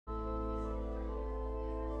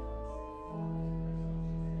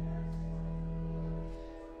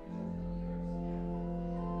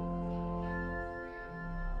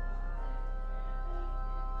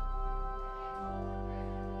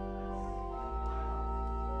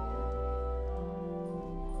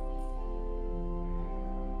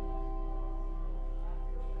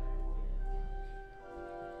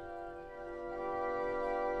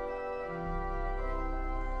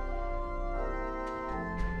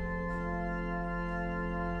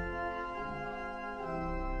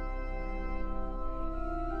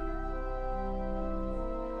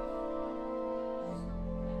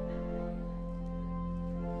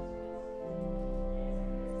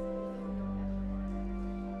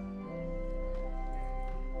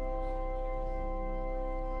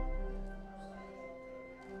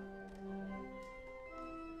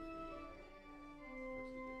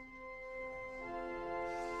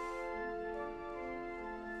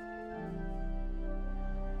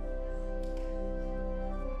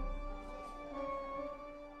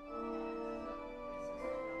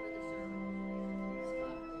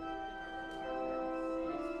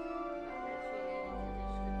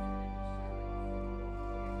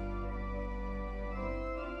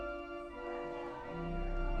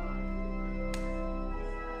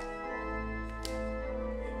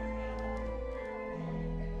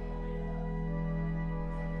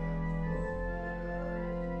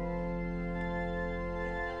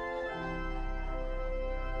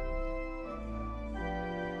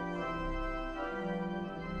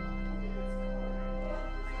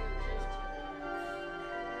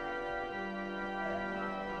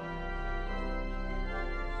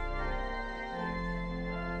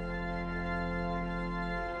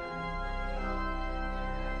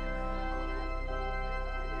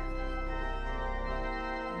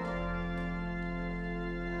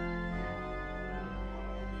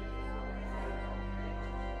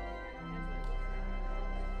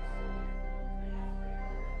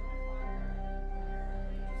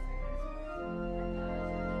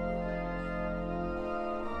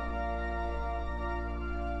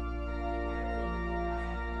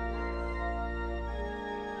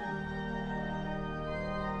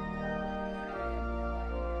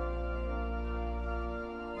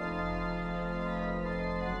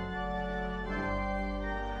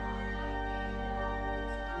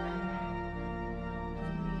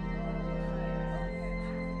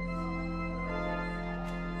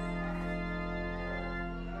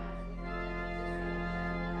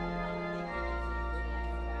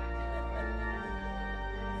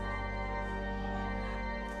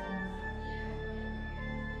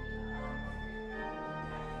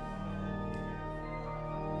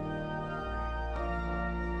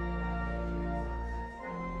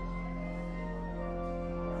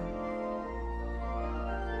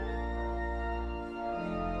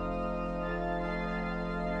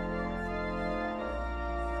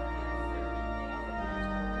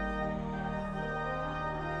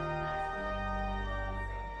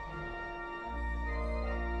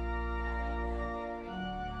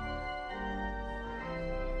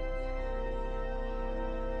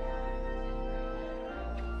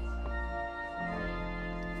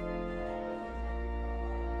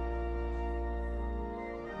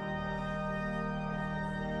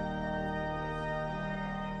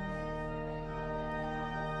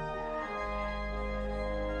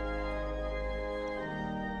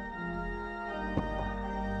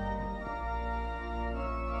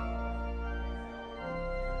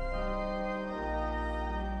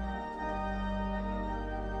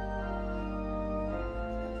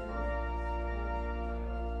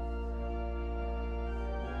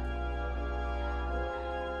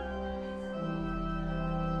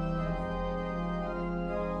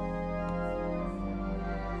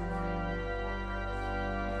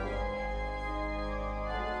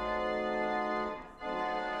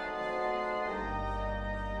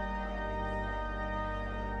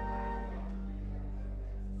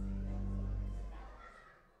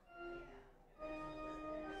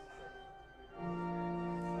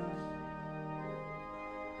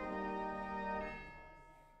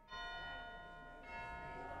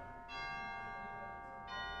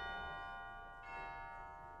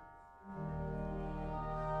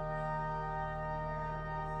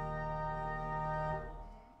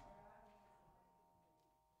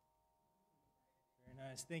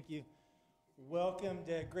Nice, thank you. Welcome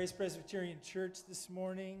to Grace Presbyterian Church this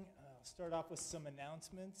morning. I'll start off with some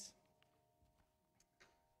announcements.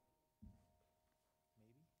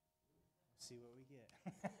 Maybe. We'll see what we get.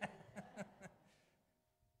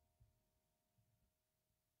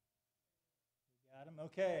 We got them?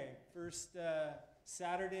 Okay. First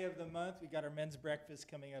Saturday of the month, we got our men's breakfast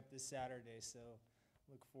coming up this Saturday, so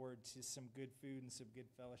look forward to some good food and some good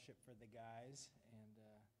fellowship for the guys. And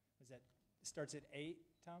was that starts at 8,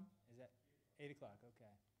 Tom? Is that 8 o'clock? Okay.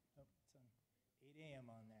 Oh, it's on 8 a.m.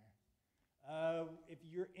 on there. If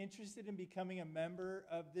you're interested in becoming a member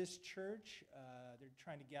of this church, they're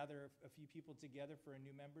trying to gather a few people together for a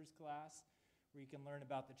new members class where you can learn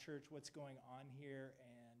about the church, what's going on here,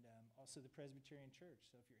 and also the Presbyterian Church.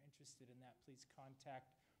 So if you're interested in that, please contact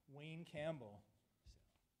Wayne Campbell.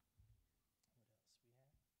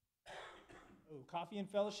 Oh, coffee and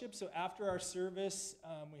fellowship. So after our service,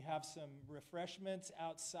 we have some refreshments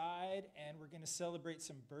outside, and we're going to celebrate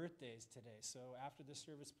some birthdays today. So after the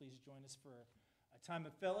service, please join us for a time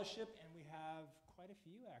of fellowship, and we have quite a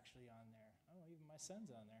few actually on there. Oh, even my son's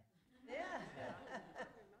on there. Yeah.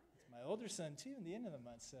 It's my older son, too, in the end of the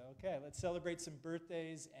month. So, okay, let's celebrate some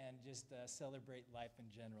birthdays and just celebrate life in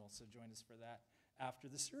general. So join us for that after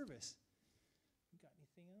the service. Got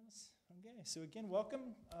anything else? Okay, so again,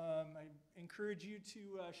 welcome. I encourage you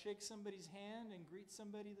to shake somebody's hand and greet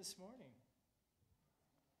somebody this morning.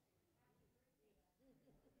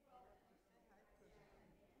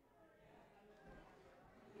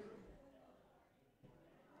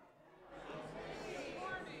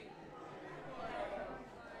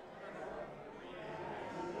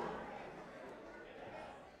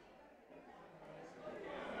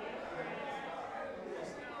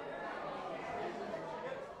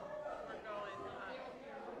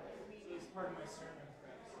 Part of my sermon.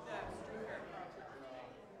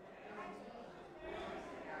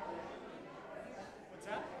 What's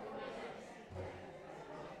that?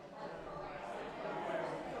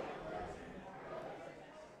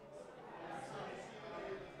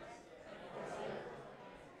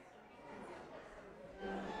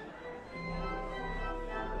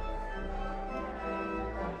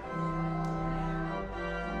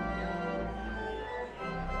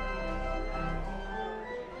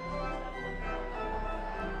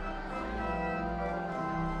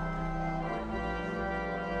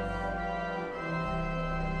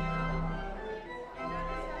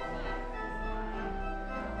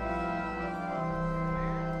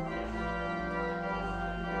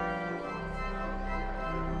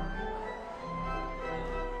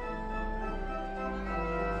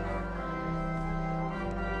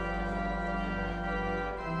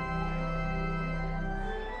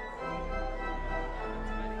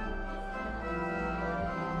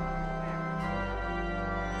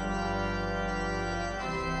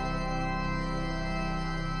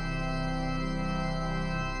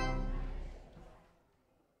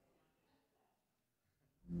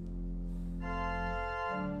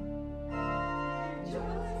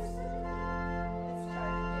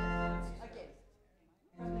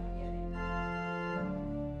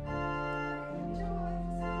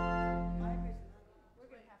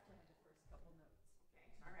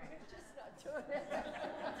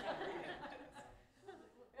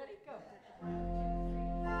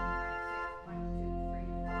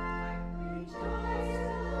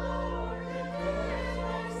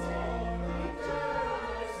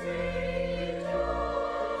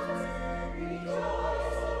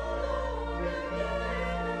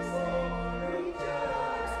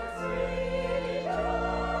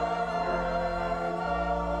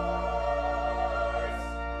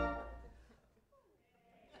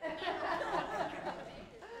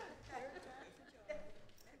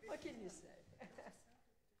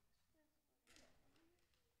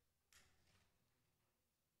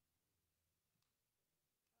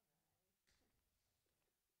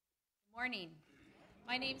 Morning.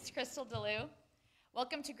 My name is DeLeeuw.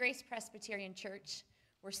 Welcome to Grace Presbyterian Church.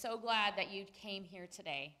 We're so glad that you came here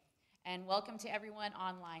today, and welcome to everyone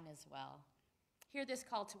online as well. Hear this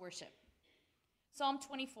call to worship. Psalm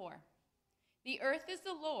 24. The earth is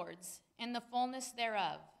the Lord's and the fullness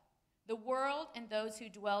thereof, the world and those who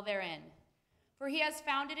dwell therein. For he has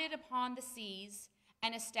founded it upon the seas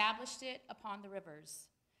and established it upon the rivers.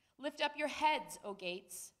 Lift up your heads, O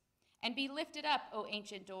gates, and be lifted up, O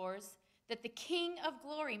ancient doors, that the King of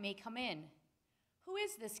glory may come in. Who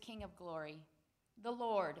is this King of glory? The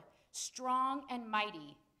Lord, strong and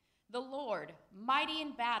mighty. The Lord, mighty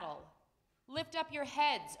in battle. Lift up your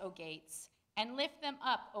heads, O gates, and lift them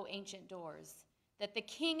up, O ancient doors, that the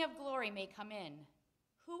King of glory may come in.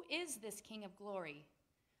 Who is this King of glory?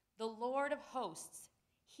 The Lord of hosts.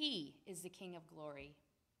 He is the King of glory.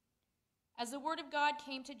 As the word of God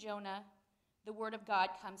came to Jonah, the word of God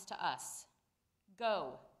comes to us.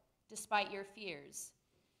 Go, despite your fears.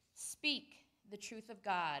 Speak the truth of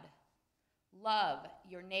God. Love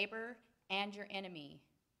your neighbor and your enemy.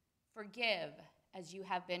 Forgive as you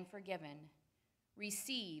have been forgiven.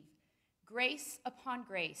 Receive grace upon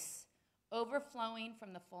grace, overflowing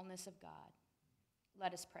from the fullness of God.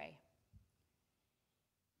 Let us pray.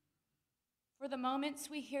 For the moments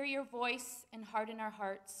we hear your voice and harden our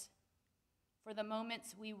hearts, for the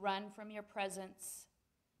moments we run from your presence,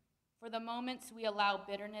 for the moments we allow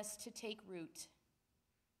bitterness to take root,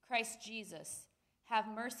 Christ Jesus, have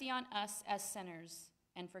mercy on us as sinners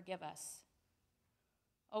and forgive us.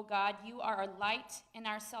 O God, you are our light and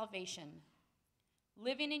our salvation.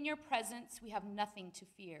 Living in your presence, we have nothing to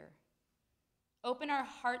fear. Open our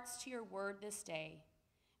hearts to your word this day.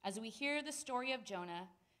 As we hear the story of Jonah,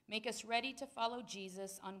 make us ready to follow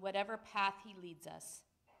Jesus on whatever path he leads us.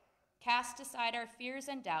 Cast aside our fears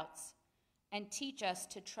and doubts, and teach us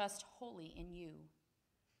to trust wholly in you.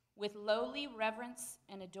 With lowly reverence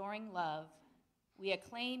and adoring love, we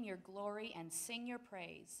acclaim your glory and sing your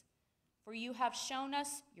praise, for you have shown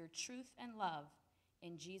us your truth and love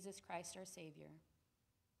in Jesus Christ our Savior.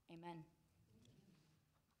 Amen.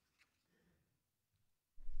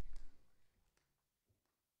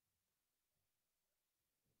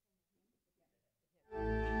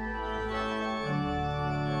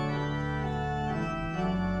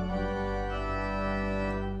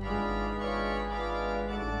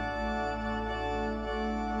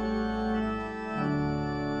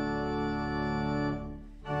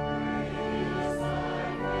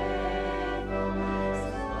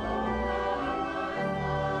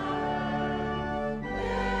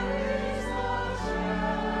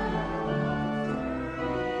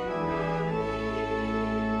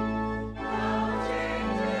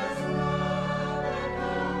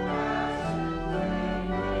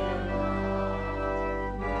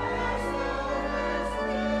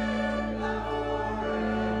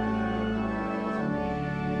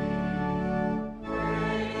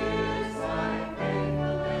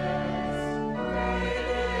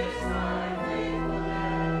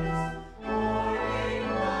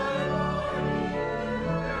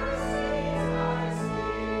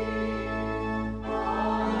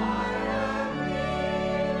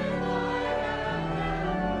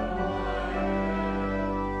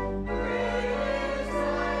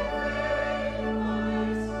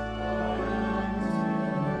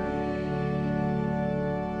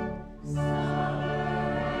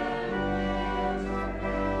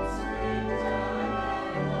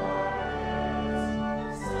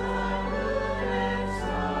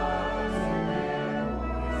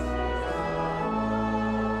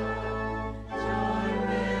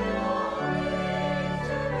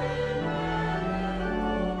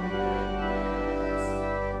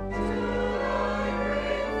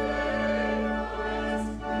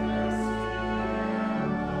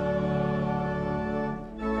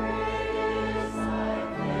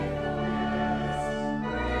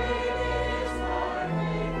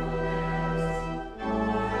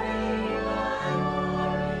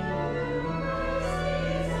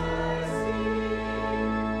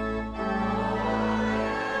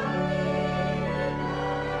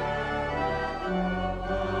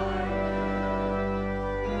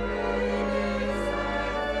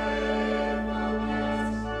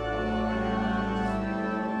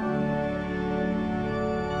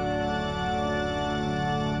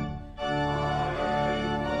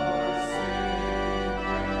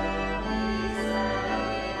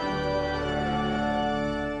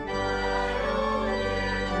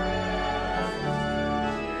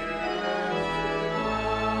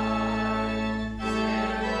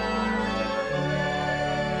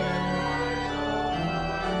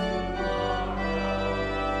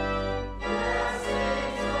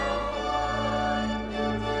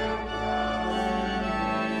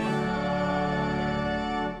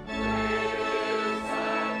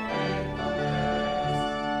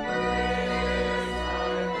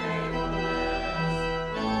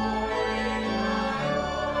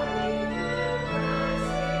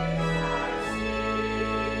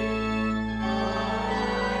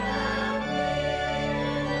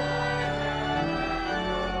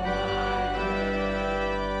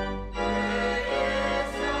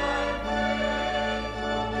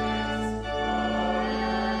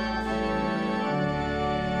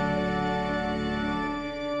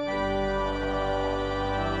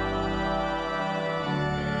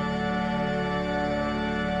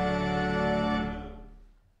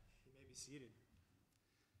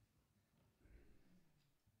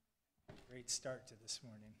 Great start to this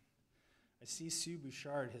morning. I see Sue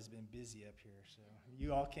Bouchard has been busy up here, so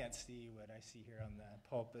you all can't see what I see here on the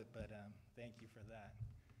pulpit, but thank you for that.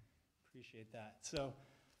 Appreciate that. So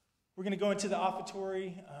we're going to go into the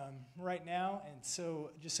offertory right now, and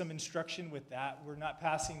so just some instruction with that. We're not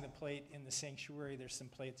passing the plate in the sanctuary. There's some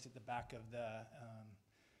plates at the back of the,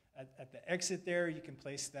 at the exit there. You can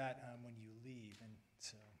place that when you leave, and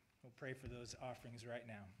so we'll pray for those offerings right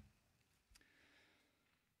now.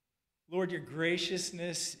 Lord, your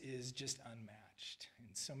graciousness is just unmatched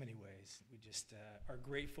in so many ways. We just are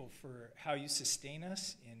grateful for how you sustain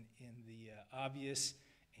us in the obvious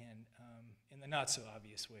and in the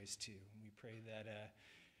not-so-obvious ways, too. We pray that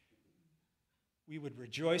we would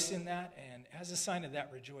rejoice in that, and as a sign of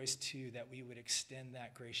that, rejoice, too, that we would extend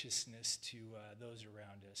that graciousness to those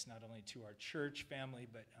around us, not only to our church family,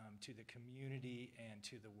 but to the community and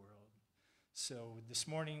to the world. So this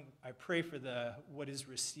morning, I pray for what is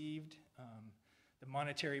received, the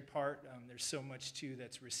monetary part. There's so much, too,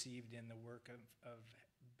 that's received in the work of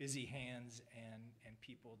busy hands and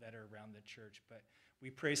people that are around the church. But we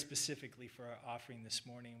pray specifically for our offering this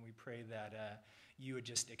morning. We pray that you would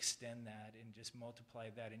just extend that and just multiply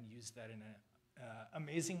that and use that in an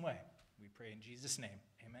amazing way. We pray in Jesus' name.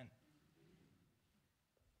 Amen.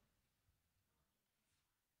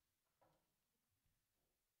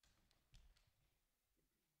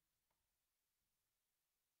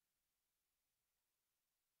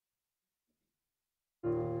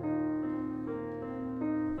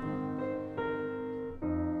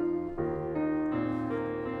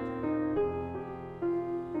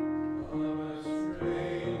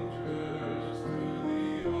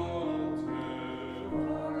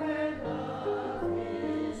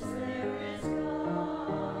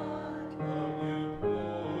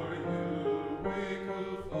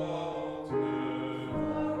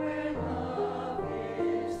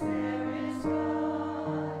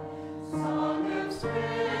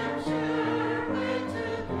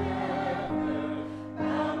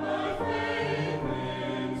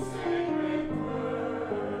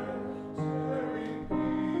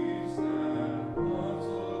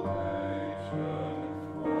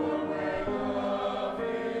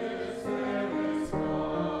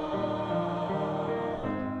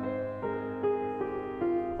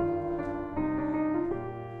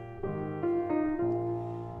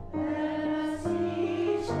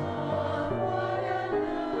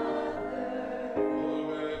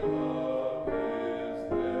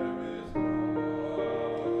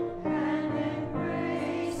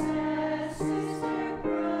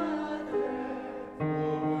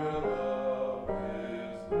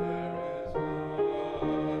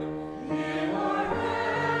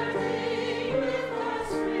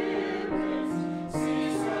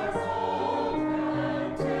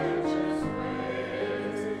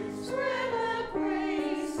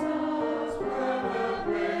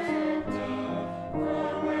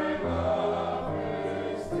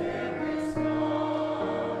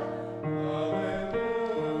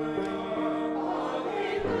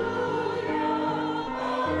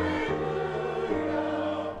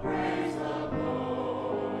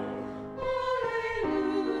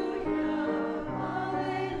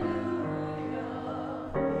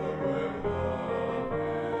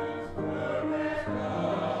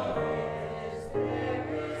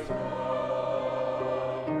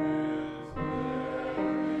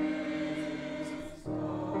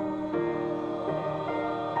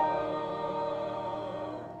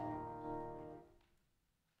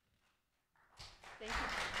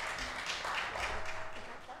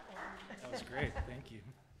 Great, thank you.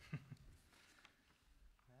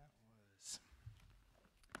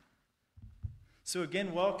 So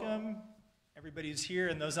again, welcome. Everybody who's here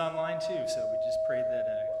and those online too. So we just pray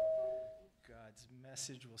that God's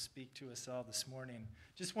message will speak to us all this morning.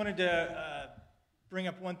 Just wanted to bring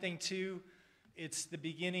up one thing too. It's the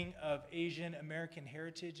beginning of Asian American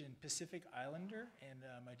Heritage and Pacific Islander, and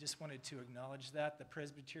I just wanted to acknowledge that. The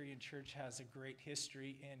Presbyterian Church has a great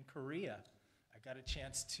history in Korea. I got a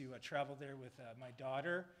chance to travel there with my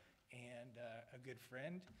daughter and a good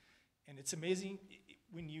friend. And it's amazing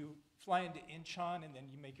when you fly into Incheon and then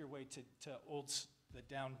you make your way to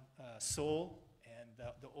Seoul and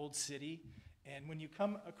the old city. And when you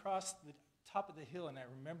come across the top of the hill, and I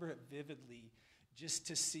remember it vividly, just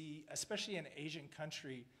to see, especially in an Asian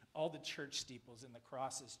country, all the church steeples and the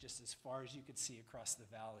crosses just as far as you could see across the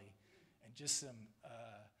valley. And just some,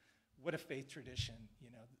 what a faith tradition, you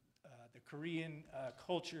know. The Korean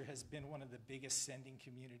culture has been one of the biggest sending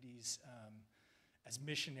communities as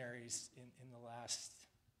missionaries in the last,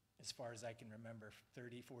 as far as I can remember,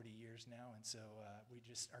 30, 40 years now. And so we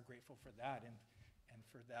just are grateful for that. and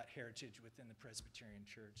for that heritage within the Presbyterian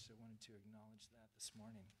Church. So I wanted to acknowledge that this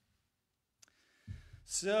morning.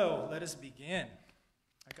 So let us begin.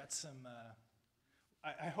 I got some,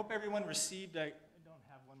 I hope everyone received, I don't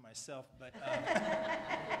have one myself, but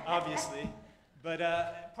obviously.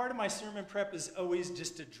 But part of my sermon prep is always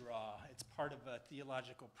just a draw. It's part of a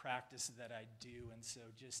theological practice that I do. And so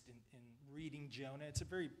just in reading Jonah, it's a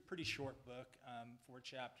pretty short book, 4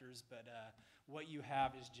 chapters, but what you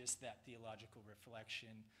have is just that theological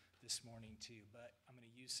reflection this morning too. But I'm going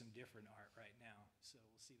to use some different art right now. So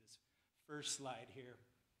we'll see this first slide here.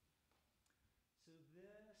 So this is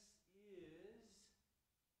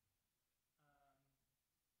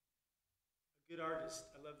a good artist.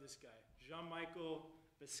 I love this guy. Jean-Michel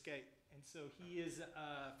Basquiat. And so he is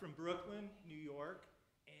from Brooklyn, New York,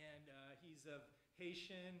 and he's of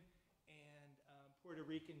Haitian and Puerto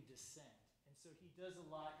Rican descent. And so he does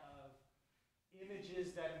a lot of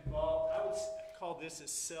images that involve, I would call this a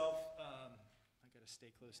I got to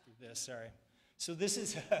stay close to this, sorry. So this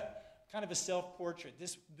is kind of a self-portrait.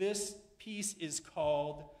 This piece is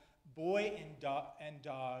called Boy and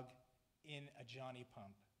Dog in a Johnny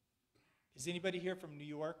Pump. Is anybody here from New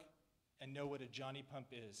York and know what a Johnny Pump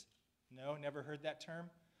is? No? Never heard that term?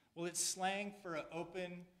 Well, it's slang for an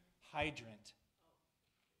open hydrant,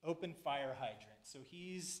 open fire hydrant. So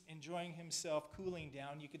he's enjoying himself, cooling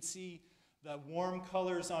down. You can see the warm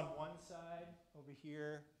colors on one side over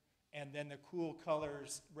here, and then the cool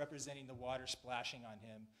colors representing the water splashing on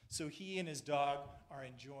him. So he and his dog are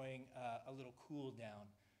enjoying a little cool down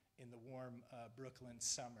in the warm Brooklyn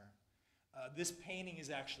summer. This painting is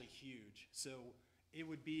actually huge. So it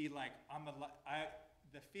would be like,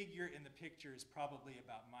 the figure in the picture is probably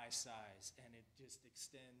about my size, and it just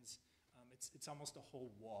extends. It's almost a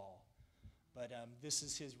whole wall. But this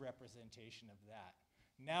is his representation of that.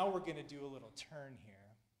 Now we're going to do a little turn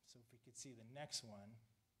here. So if we could see the next one.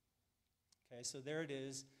 Okay, so there it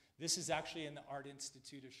is. This is actually in the Art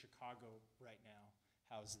Institute of Chicago right now,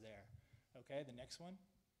 housed there. Okay, the next one.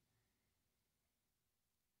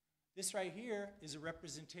 This right here is a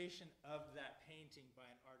representation of that painting by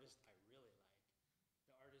an artist I really like,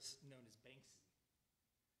 the artist known as Banksy.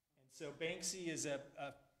 And so Banksy is a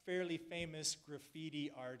fairly famous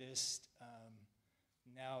graffiti artist.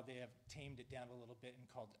 Now they have tamed it down a little bit and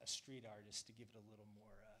called a street artist to give it a little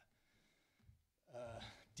more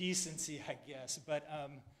decency, I guess. But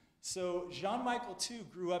so Jean-Michel, too,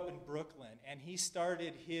 grew up in Brooklyn, and he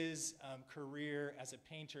started his career as a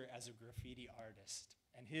painter, as a graffiti artist.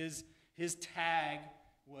 And his tag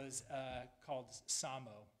was called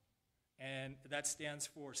SAMO, and that stands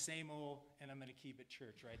for same old, and I'm going to keep it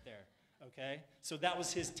church right there, okay? So that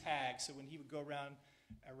was his tag, so when he would go around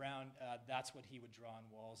that's what he would draw on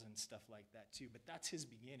walls and stuff like that too, but that's his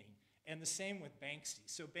beginning. And the same with Banksy.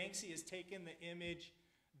 So Banksy has taken the image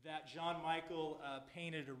that Jean-Michel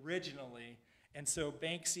painted originally, and so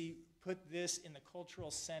Banksy put this in the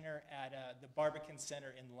cultural center at the Barbican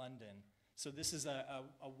Center in London. So this is a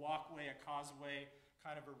walkway, a causeway,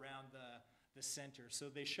 kind of around the center. So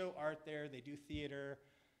they show art there, they do theater,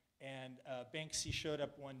 and Banksy showed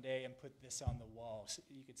up one day and put this on the wall. So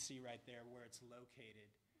you can see right there where it's located.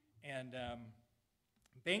 And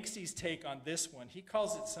Banksy's take on this one, he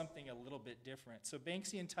calls it something a little bit different. So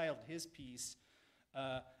Banksy entitled his piece,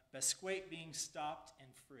 Basquiat Being Stopped and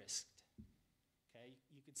Frisked. Okay,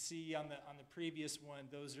 you could see on the previous one,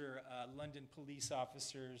 those are London police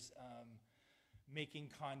officers making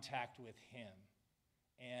contact with him.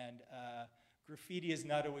 And graffiti is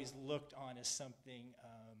not always looked on as something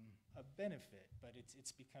of benefit, but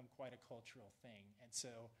it's become quite a cultural thing. And so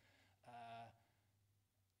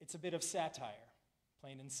it's a bit of satire,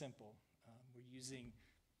 plain and simple. We're using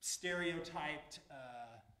stereotyped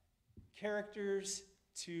characters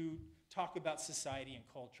to talk about society and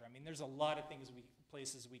culture. I mean, there's a lot of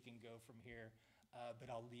places we can go from here, but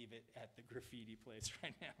I'll leave it at the graffiti place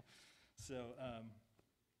right now.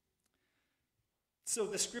 So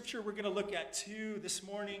the scripture we're going to look at too this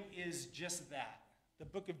morning is just that. The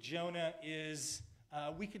book of Jonah is,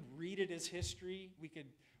 we could read it as history, we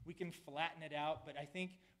can flatten it out, but I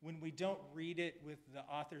think when we don't read it with the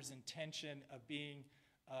author's intention of being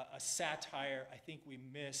a satire, I think we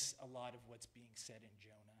miss a lot of what's being said in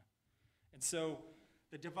Jonah. And so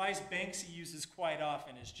the device Banksy uses quite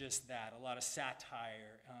often is just that, a lot of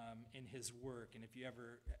satire in his work. And if you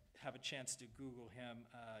ever have a chance to Google him,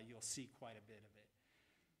 you'll see quite a bit of it.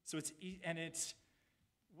 So it's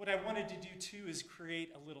what I wanted to do too is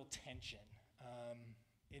create a little tension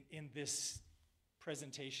in this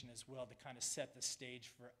presentation as well to kind of set the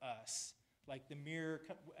stage for us. Like the mirror,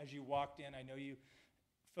 as you walked in, I know you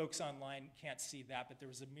folks online can't see that, but there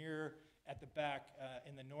was a mirror at the back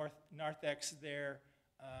in the narthex there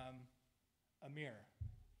a mirror,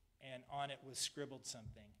 and on it was scribbled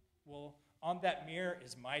something. Well, on that mirror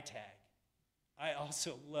is my tag. I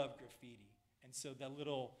also love graffiti, and so that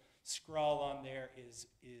little scrawl on there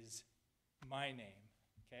is my name,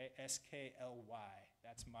 okay? S-K-L-Y.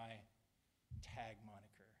 That's my tag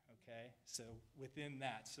moniker, okay? So within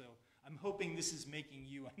that, so I'm hoping this is making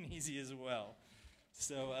you uneasy as well.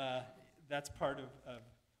 So that's part of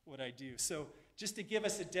what I do. So just to give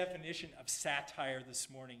us a definition of satire this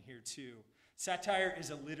morning here too. Satire is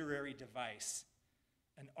a literary device,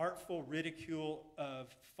 an artful ridicule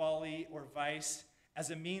of folly or vice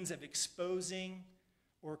as a means of exposing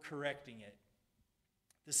or correcting it.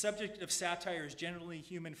 The subject of satire is generally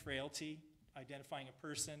human frailty, identifying a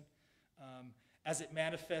person, as it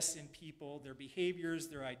manifests in people, their behaviors,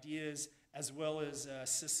 their ideas, as well as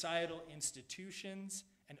societal institutions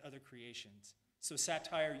and other creations. So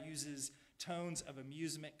satire uses tones of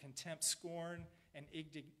amusement, contempt, scorn, and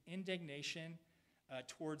indignation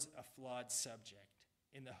towards a flawed subject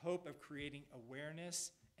in the hope of creating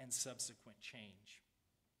awareness and subsequent change.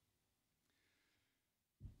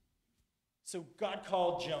 So God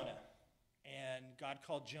called Jonah, and God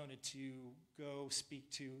called Jonah to go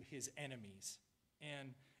speak to his enemies. And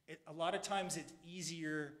a lot of times it's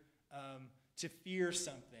easier to fear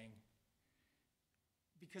something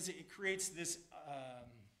because it creates this,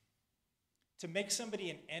 to make somebody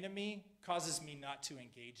an enemy causes me not to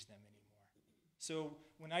engage them anymore. So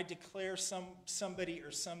when I declare somebody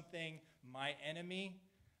or something my enemy,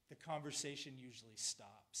 the conversation usually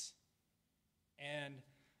stops. And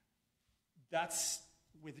that's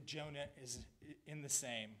with Jonah is in the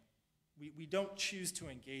same. We don't choose to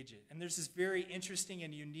engage it. And there's this very interesting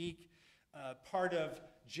and unique part of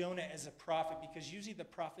Jonah as a prophet, because usually the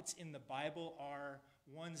prophets in the Bible are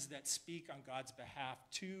ones that speak on God's behalf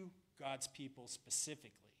to God's people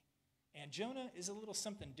specifically. And Jonah is a little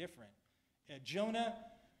something different. Jonah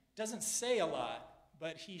doesn't say a lot,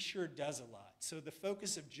 but he sure does a lot. So the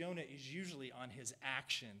focus of Jonah is usually on his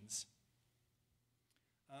actions.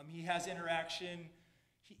 He has interaction.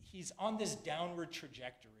 He's on this downward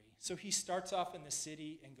trajectory. So he starts off in the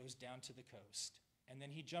city and goes down to the coast. And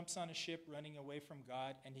then he jumps on a ship running away from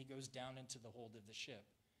God, and he goes down into the hold of the ship.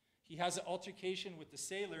 He has an altercation with the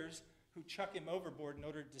sailors who chuck him overboard in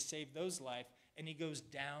order to save those life, and he goes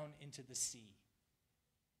down into the sea.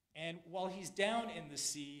 And while he's down in the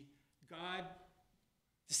sea, God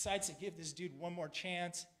decides to give this dude one more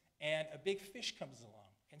chance, and a big fish comes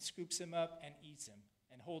along and scoops him up and eats him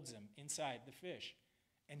and holds him inside the fish.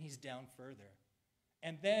 And he's down further.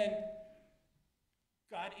 And then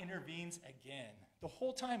God intervenes again. The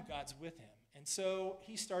whole time God's with him. And so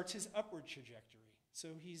he starts his upward trajectory. So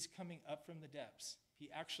he's coming up from the depths. He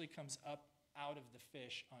actually comes up out of the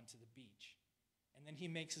fish onto the beach. And then he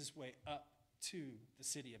makes his way up to the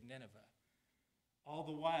city of Nineveh. All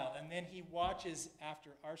the while. And then he watches,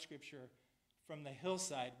 after our scripture, from the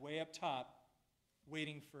hillside way up top,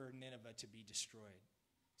 waiting for Nineveh to be destroyed.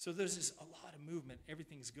 So there's a lot of movement.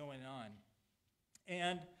 Everything's going on.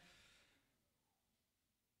 And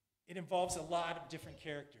it involves a lot of different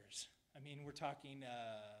characters. I mean, we're talking,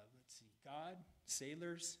 God,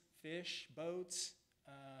 sailors, fish, boats,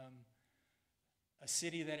 a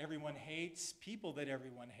city that everyone hates, people that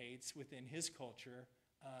everyone hates within his culture.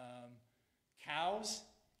 Cows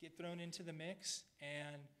get thrown into the mix,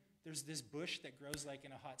 and there's this bush that grows like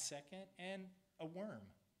in a hot second, and a worm.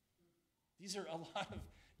 These are a lot of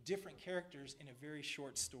different characters in a very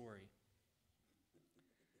short story.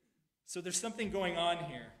 So there's something going on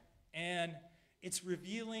here, and it's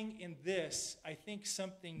revealing in this, I think,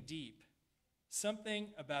 something deep, something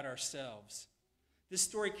about ourselves. This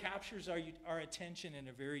story captures our attention in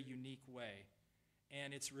a very unique way,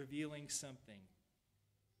 and it's revealing something.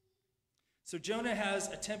 So Jonah has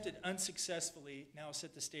attempted unsuccessfully, now I'll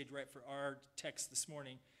set the stage right for our text this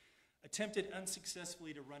morning, attempted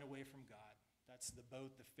unsuccessfully to run away from God. That's the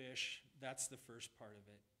boat, the fish, that's the first part of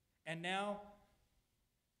it. And now,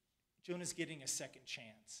 Jonah's getting a second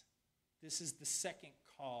chance. This is the second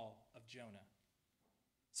call of Jonah.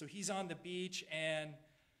 So he's on the beach, and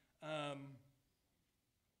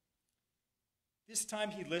this time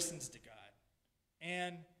he listens to God.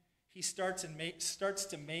 And he starts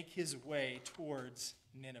to make his way towards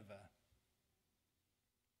Nineveh.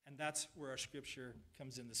 And that's where our scripture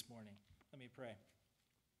comes in this morning. Let me pray.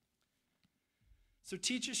 So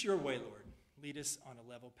teach us your way, Lord. Lead us on a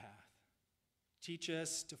level path. Teach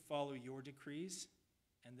us to follow your decrees,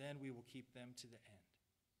 and then we will keep them to the end.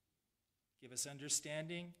 Give us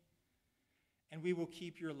understanding, and we will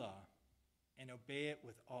keep your law and obey it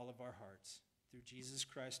with all of our hearts. through Jesus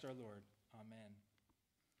Christ our Lord. Amen.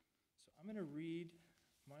 So I'm going to read,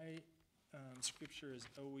 my scripture is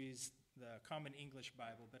always the Common English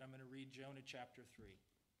Bible, but I'm going to read Jonah chapter 3.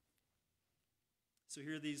 So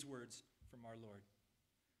hear these words from our Lord.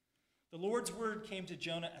 The Lord's word came to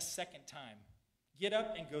Jonah a second time. Get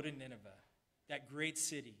up and go to Nineveh, that great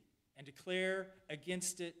city, and declare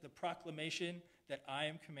against it the proclamation that I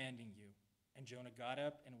am commanding you. And Jonah got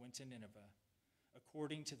up and went to Nineveh,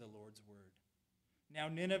 according to the Lord's word. Now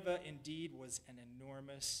Nineveh indeed was an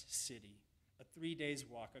enormous city, a 3 days'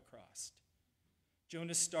 walk across.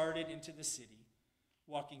 Jonah started into the city,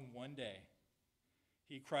 walking one day.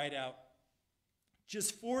 He cried out,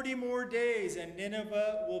 just 40 more days and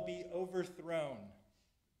Nineveh will be overthrown.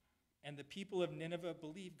 And the people of Nineveh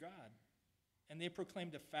believed God, and they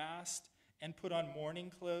proclaimed a fast and put on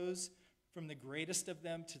mourning clothes, from the greatest of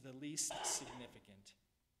them to the least significant.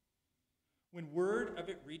 When word of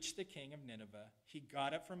it reached the king of Nineveh, he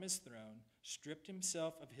got up from his throne, stripped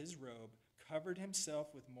himself of his robe, covered himself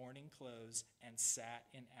with mourning clothes, and sat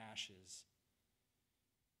in ashes.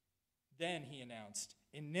 Then he announced,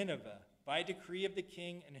 in Nineveh, by decree of the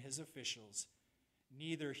king and his officials,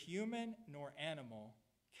 neither human nor animal,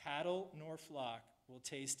 cattle nor flock will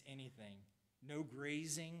taste anything. No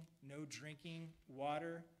grazing, no drinking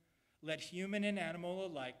water. Let human and animal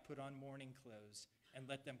alike put on mourning clothes, and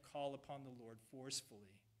let them call upon the Lord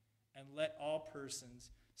forcefully. And let all persons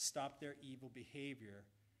stop their evil behavior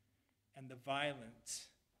and the violence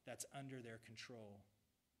that's under their control.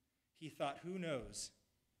 He thought, who knows?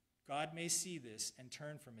 God may see this and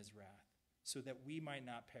turn from his wrath, so that we might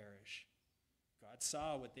not perish. God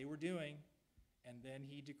saw what they were doing, and then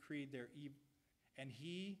he decreed their evil, and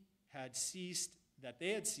they had ceased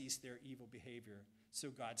their evil behavior. So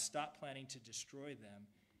God stopped planning to destroy them,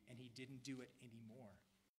 and he didn't do it anymore.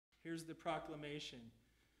 Here's the proclamation.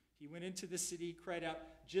 He went into the city, cried out,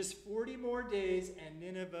 just 40 more days, and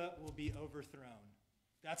Nineveh will be overthrown.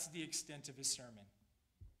 That's the extent of his sermon.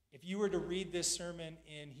 If you were to read this sermon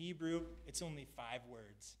in Hebrew, it's only 5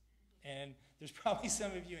 words. And there's probably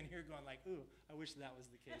some of you in here going like, ooh, I wish that was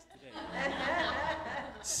the case today.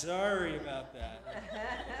 Sorry about that.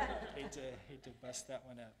 Hate to bust that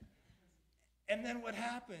one up. And then what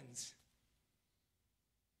happens?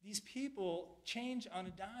 These people change on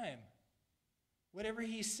a dime. Whatever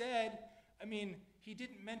he said, he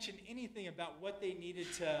didn't mention anything about what they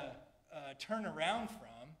needed to turn around from.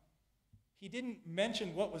 He didn't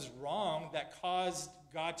mention what was wrong that caused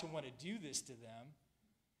God to want to do this to them.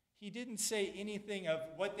 He didn't say anything of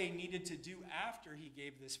what they needed to do after he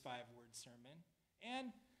gave this 5-word sermon.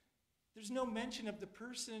 And there's no mention of the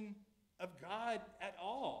person of God at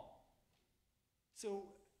all. So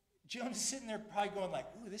Jonah's sitting there probably going like,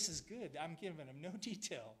 ooh, this is good. I'm giving him no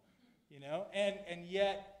detail, And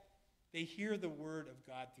yet they hear the word of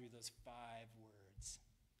God through those 5 words.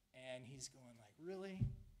 And he's going like, really?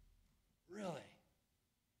 Really?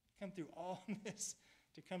 Come through all this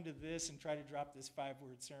to come to this and try to drop this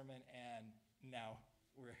 5-word sermon, and now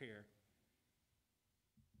we're here.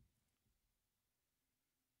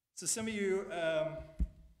 So some of you are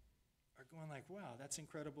going like, wow, that's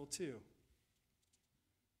incredible too.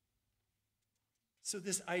 So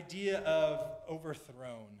this idea of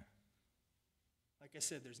overthrown, like I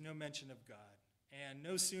said, there's no mention of God. And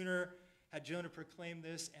no sooner had Jonah proclaimed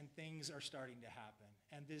this, and things are starting to happen.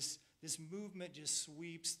 And this movement just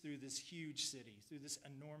sweeps through this huge city, through this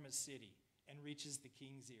enormous city, and reaches the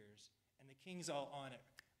king's ears. And the king's all on it,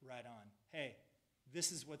 right on. Hey,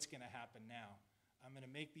 this is what's going to happen now. I'm going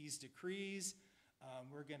to make these decrees.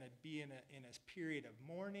 We're going to be in a period of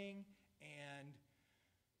mourning, and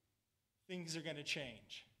things are going to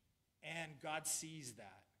change. And God sees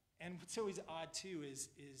that. And what's always odd, too, is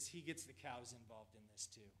he gets the cows involved in this,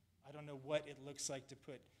 too. I don't know what it looks like to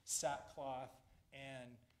put sackcloth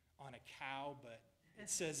and on a cow, but it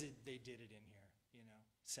says they did it in here,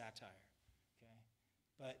 satire, okay?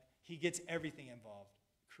 But he gets everything involved.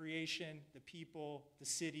 Creation, the people, the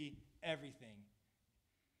city, everything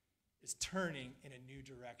is turning in a new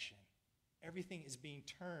direction. Everything is being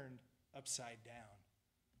turned upside down.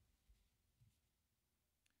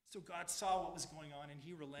 So God saw what was going on, and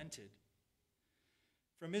he relented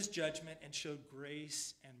from his judgment and showed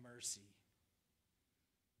grace and mercy.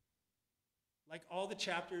 Like all the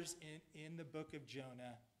chapters in the book of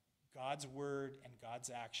Jonah, God's word and God's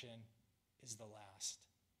action is the last.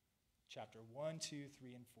 Chapter 1, 2,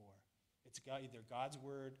 3, and 4. It's either God's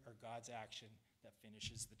word or God's action that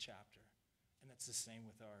finishes the chapter. And that's the same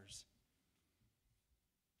with ours.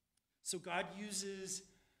 So God uses,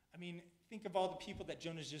 think of all the people that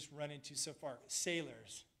Jonah's just run into so far.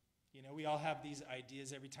 Sailors. You know, we all have these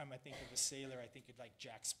ideas. Every time I think of a sailor, I think of like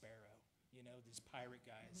Jack Sparrow, you know, these pirate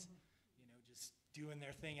guys, you know, just doing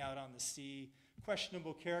their thing out on the sea.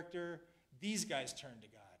 Questionable character. These guys turn to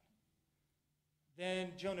God.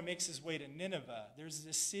 Then Jonah makes his way to Nineveh. There's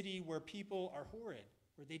this city where people are horrid,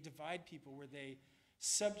 where they divide people, where they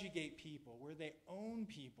subjugate people, where they own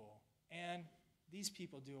people. And these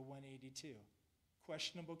people do a 182.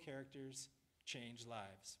 Questionable characters change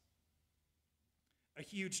lives. A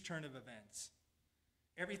huge turn of events.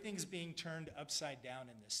 Everything's being turned upside down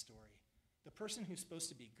in this story. The person who's supposed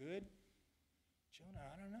to be good, Jonah,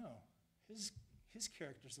 I don't know. His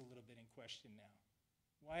character's a little bit in question now.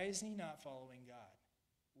 Why is he not following God?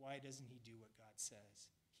 Why doesn't he do what God says?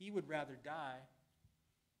 He would rather die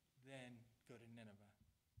than go to Nineveh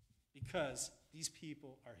because these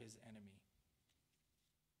people are his enemy.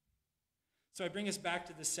 So I bring us back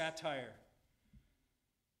to the satire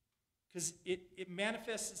because it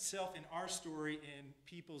manifests itself in our story in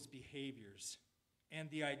people's behaviors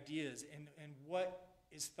and the ideas and what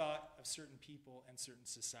is thought of certain people and certain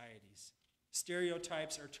societies.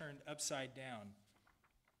 Stereotypes are turned upside down.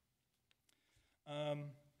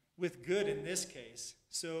 With good in this case.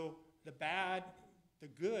 So the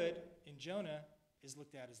good in Jonah is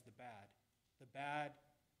looked at as the bad. The bad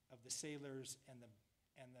of the sailors and the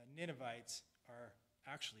Ninevites are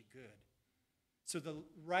actually good. So the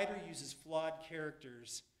writer uses flawed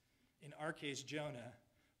characters, in our case Jonah,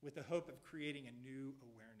 with the hope of creating a new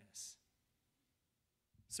awareness.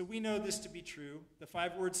 So we know this to be true. The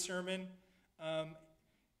 5-word sermon,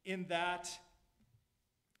 in that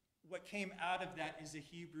what came out of that is a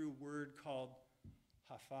Hebrew word called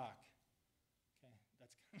hafak. Okay,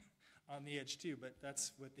 that's kind of on the edge too, but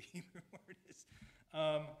that's what the Hebrew word is,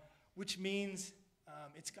 which means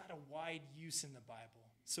it's got a wide use in the Bible.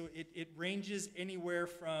 So it ranges anywhere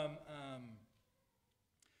from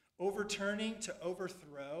overturning to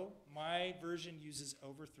overthrow. My version uses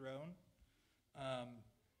overthrown.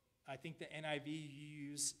 I think the NIV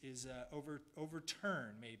you use is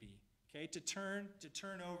overturn, maybe. Okay, to turn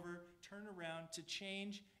over, turn around, to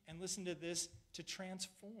change, and listen to this, to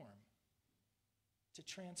transform. To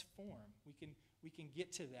transform. We can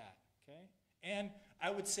get to that, okay? And I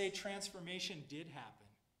would say transformation did happen.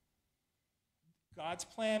 God's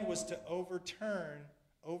plan was to overthrow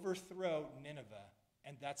Nineveh,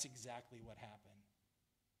 and that's exactly what happened.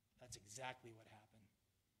 That's exactly what happened.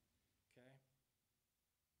 Okay?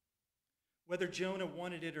 Whether Jonah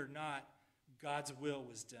wanted it or not, God's will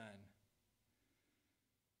was done.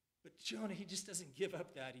 But Jonah, he just doesn't give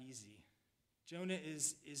up that easy. Jonah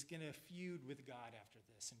is going to feud with God after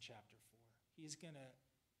this in chapter 4. He's going to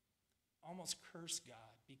almost curse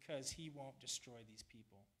God because he won't destroy these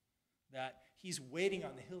people. That he's waiting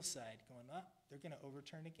on the hillside going, they're going to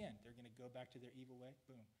overturn again. They're going to go back to their evil way.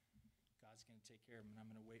 Boom. God's going to take care of them, and I'm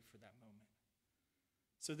going to wait for that moment.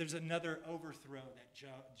 So there's another overthrow that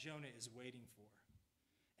Jonah is waiting for.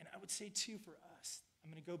 And I would say, too, for us,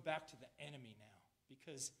 I'm going to go back to the enemy now,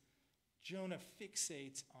 because Jonah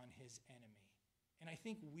fixates on his enemy. And I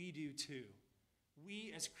think we do too.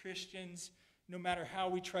 We as Christians, no matter how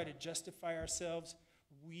we try to justify ourselves,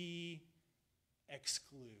 we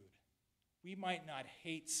exclude. We might not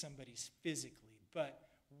hate somebody physically, but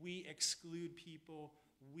we exclude people.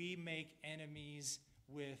 We make enemies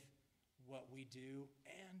with what we do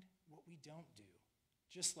and what we don't do.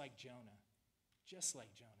 Just like Jonah. Just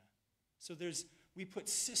like Jonah. So we put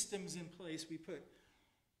systems in place. We put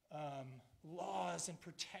laws and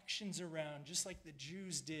protections around, just like the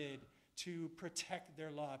Jews did, to protect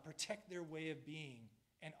their law, protect their way of being.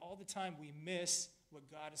 And all the time we miss what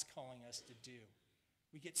God is calling us to do.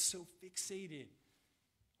 We get so fixated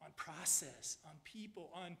on process, on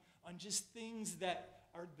people, on just things that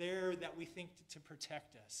are there that we think to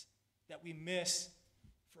protect us, that we miss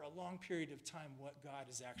for a long period of time what God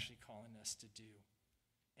is actually calling us to do.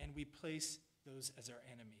 And we place those as our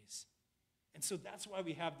enemies. And so that's why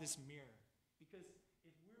we have this mirror. Because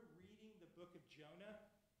if we're reading the book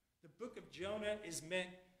of Jonah is meant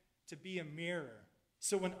to be a mirror.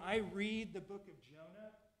 So when I read the book of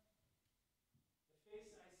Jonah, the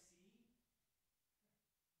face I see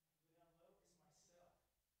down low is myself.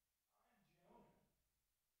 I'm Jonah.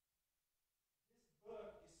 This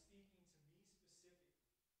book is speaking to me specifically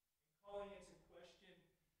and calling into question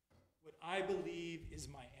what I believe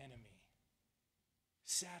is my enemy.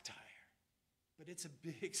 Satire. But it's a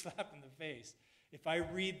big slap in the face. If I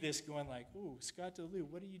read this going like, ooh, Scott DeLeeuw,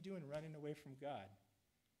 what are you doing running away from God?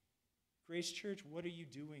 Grace Church, what are you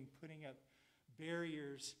doing putting up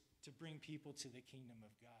barriers to bring people to the kingdom of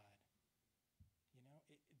God? You know,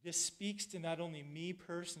 This speaks to not only me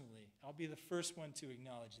personally, I'll be the first one to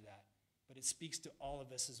acknowledge that, but it speaks to all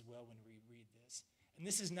of us as well when we read this. And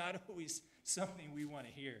this is not always something we want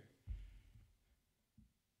to hear.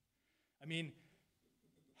 I mean,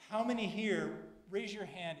 how many here, raise your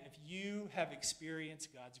hand if you have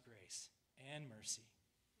experienced God's grace and mercy?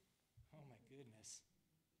 Oh my goodness.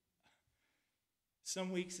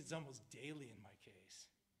 Some weeks it's almost daily in my case,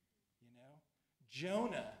 you know?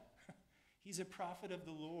 Jonah, he's a prophet of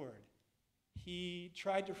the Lord. He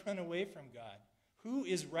tried to run away from God. Who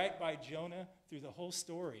is right by Jonah through the whole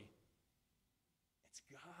story? It's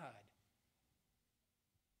God.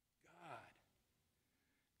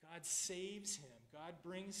 God saves him. God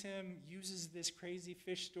brings him, uses this crazy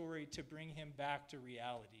fish story to bring him back to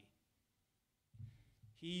reality.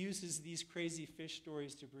 He uses these crazy fish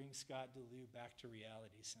stories to bring Scott DeLeeuw back to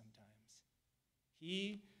reality sometimes.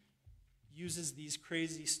 He uses these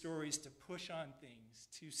crazy stories to push on things,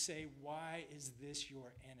 to say, why is this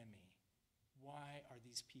your enemy? Why are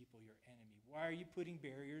these people your enemy? Why are you putting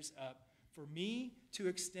barriers up for me to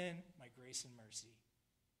extend my grace and mercy?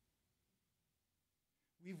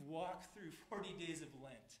 We've walked through 40 days of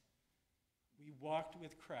Lent. We walked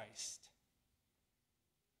with Christ.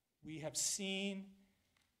 We have seen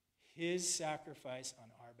his sacrifice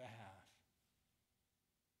on our behalf.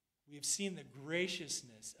 We have seen the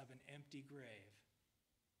graciousness of an empty grave.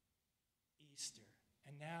 Easter.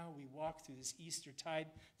 And now we walk through this Easter tide,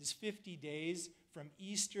 this 50 days from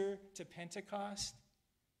Easter to Pentecost,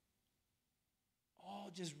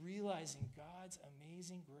 all just realizing God's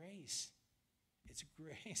amazing grace. It's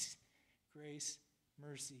grace, grace,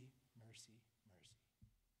 mercy, mercy, mercy.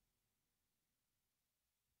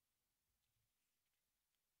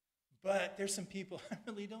 But there's some people I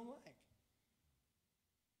really don't like.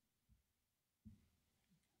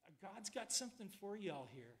 God's got something for y'all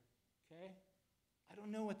here, okay? I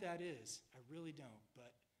don't know what that is. I really don't,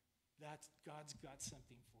 but God's got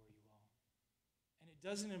something for you all. And it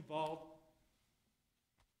doesn't involve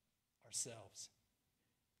ourselves.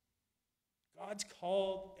 God's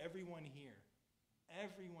called everyone here.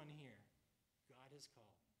 Everyone here. God has called.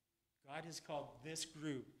 God has called this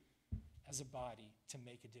group as a body to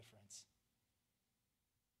make a difference.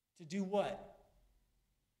 To do what?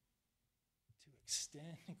 To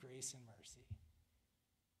extend grace and mercy.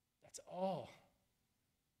 That's all.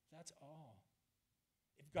 That's all.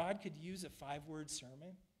 If God could use a 5-word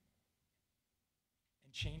sermon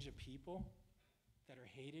and change a people that are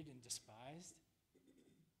hated and despised,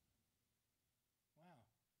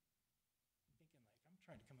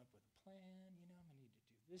 trying to come up with a plan, you know, I need to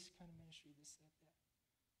do this kind of ministry, this, that.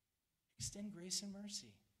 Extend grace and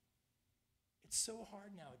mercy. It's so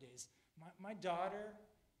hard nowadays. My daughter,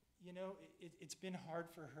 you know, it's been hard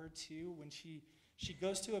for her too when she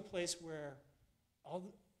goes to a place where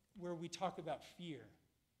we talk about fear.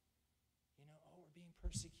 You know, oh, we're being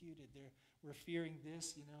persecuted. We're fearing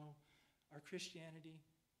this, you know, our Christianity.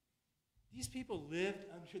 These people lived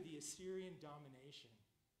under the Assyrian domination.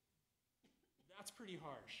 That's pretty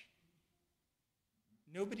harsh.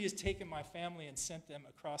 Nobody has taken my family and sent them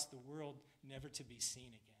across the world never to be seen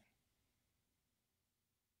again.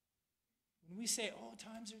 When we say, oh,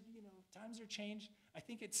 times are changed, I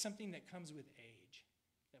think it's something that comes with age,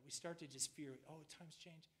 that we start to just fear, oh, times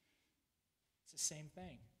change. It's the same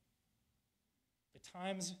thing. The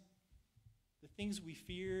things we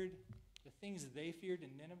feared, the things they feared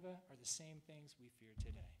in Nineveh are the same things we fear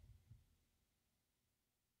today.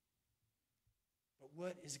 But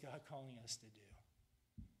what is God calling us to do?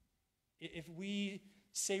 If we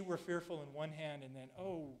say we're fearful in one hand and then,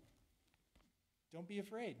 oh, don't be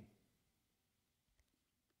afraid.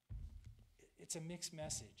 It's a mixed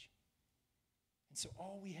message. And so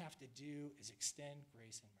all we have to do is extend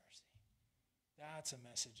grace and mercy. That's a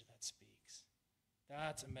message that speaks.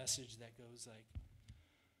 That's a message that goes like,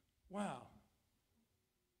 wow.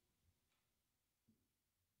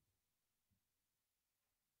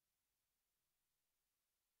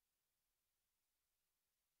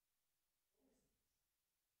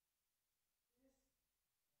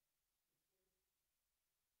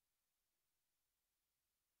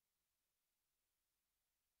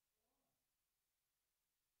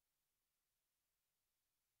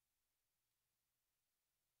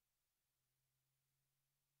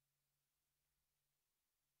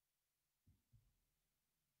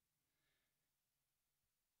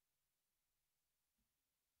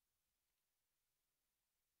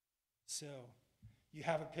 So, you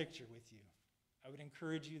have a picture with you. I would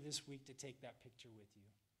encourage you this week to take that picture with you.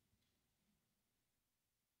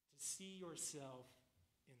 To see yourself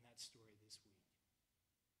in that story this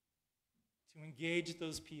week. To engage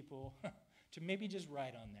those people, to maybe just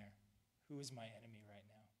write on there, who is my enemy right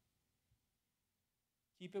now?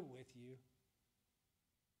 Keep it with you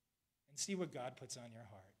and see what God puts on your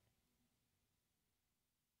heart.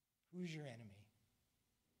 Who's your enemy?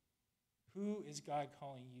 Who is God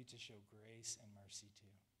calling you to show grace and mercy to?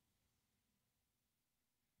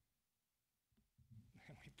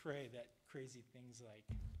 And we pray that crazy things like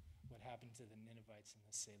what happened to the Ninevites and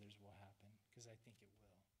the sailors will happen, because I think it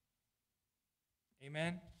will.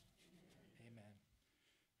 Amen? Amen.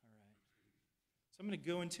 All right. So I'm going to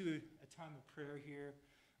go into a time of prayer here.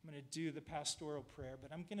 I'm going to do the pastoral prayer,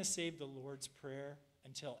 but I'm going to save the Lord's Prayer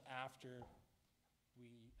until after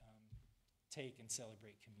we take and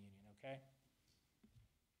celebrate communion, okay?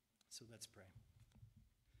 So let's pray.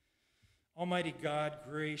 Almighty God,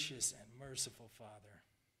 gracious and merciful Father,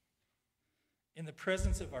 in the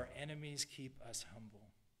presence of our enemies, keep us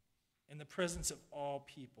humble. In the presence of all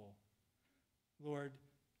people, Lord,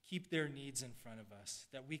 keep their needs in front of us,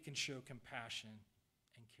 that we can show compassion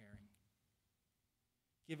and caring.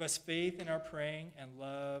 Give us faith in our praying and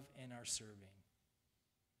love in our serving,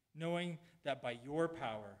 knowing that by your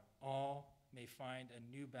power, all may find a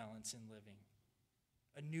new balance in living,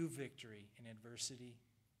 a new victory in adversity,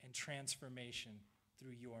 and transformation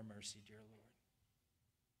through your mercy, dear Lord.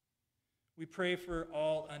 We pray for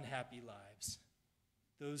all unhappy lives,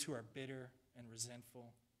 those who are bitter and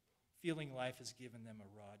resentful, feeling life has given them a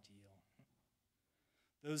raw deal,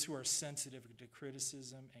 those who are sensitive to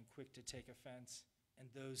criticism and quick to take offense, and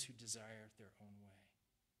those who desire their own way.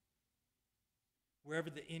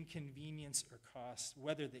 Whether the inconvenience or cost to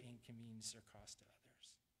others.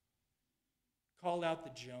 Call out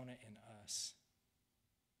the Jonah in us.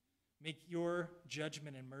 Make your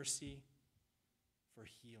judgment and mercy for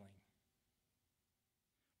healing.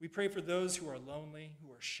 We pray for those who are lonely,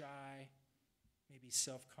 who are shy, maybe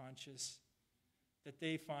self-conscious, that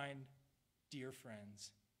they find dear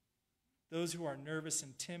friends. Those who are nervous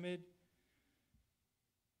and timid,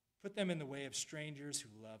 put them in the way of strangers who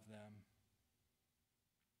love them.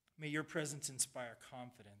 May your presence inspire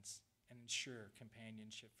confidence and ensure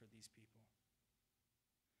companionship for these people.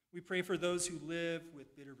 We pray for those who live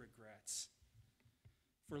with bitter regrets,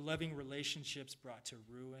 for loving relationships brought to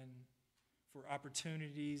ruin, for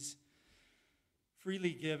opportunities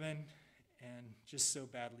freely given and just so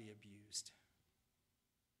badly abused,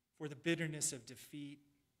 for the bitterness of defeat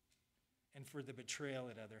and for the betrayal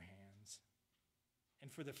at other hands,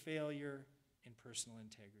 and for the failure in personal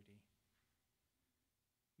integrity.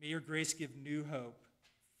 May your grace give new hope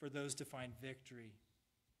for those to find victory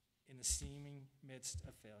in the seeming midst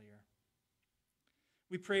of failure.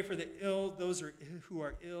 We pray for the ill, those who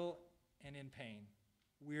are ill and in pain,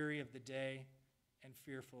 weary of the day and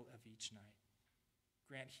fearful of each night.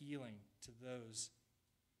 Grant healing to those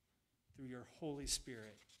through your Holy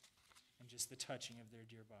Spirit and just the touching of their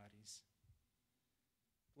dear bodies.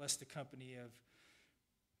 Bless the company of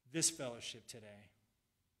this fellowship today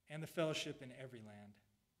and the fellowship in every land.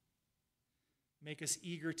 Make us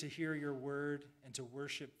eager to hear your word and to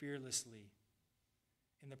worship fearlessly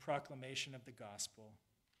in the proclamation of the gospel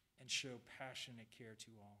and show passionate care to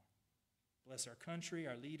all. Bless our country,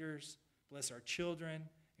 our leaders, bless our children,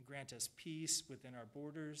 and grant us peace within our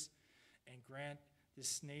borders, and grant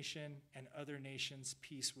this nation and other nations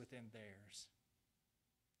peace within theirs.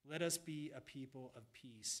 Let us be a people of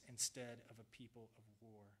peace instead of a people of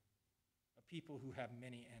war, a people who have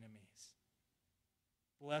many enemies.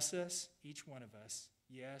 Bless us, each one of us,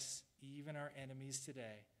 yes, even our enemies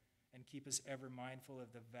today, and keep us ever mindful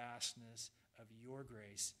of the vastness of your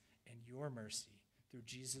grace and your mercy through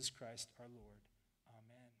Jesus Christ our Lord.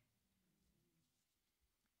 Amen.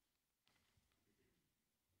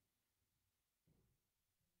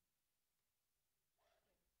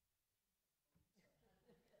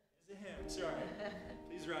 There's a hymn, sorry.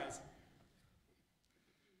 Please rise.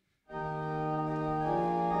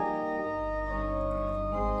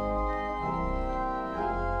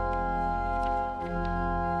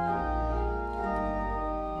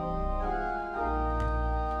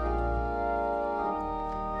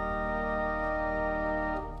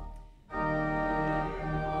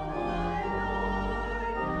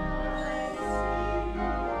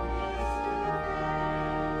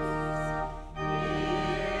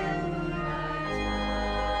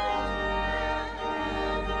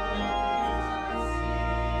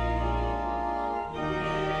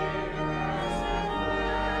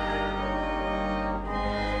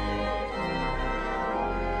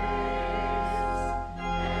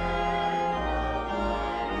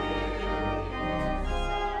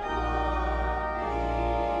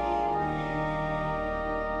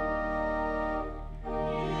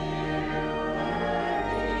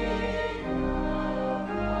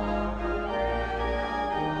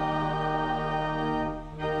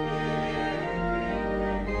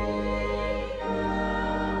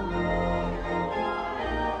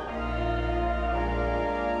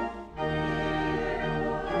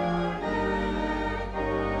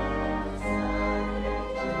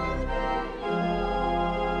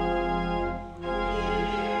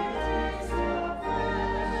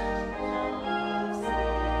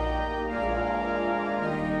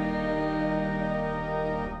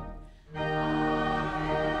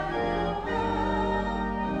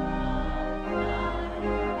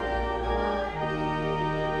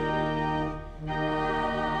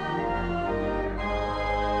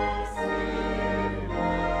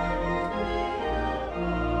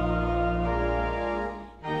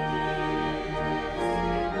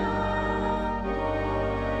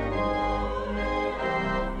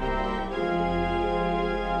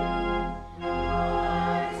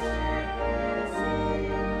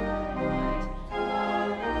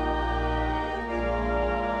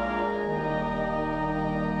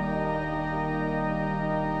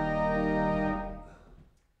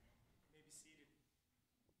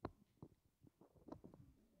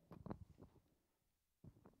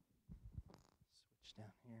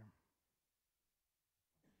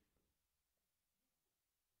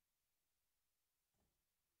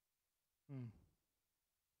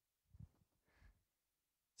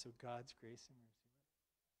 So God's grace and mercy.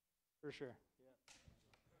 For sure. Yeah.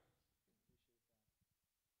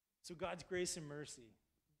 So God's grace and mercy.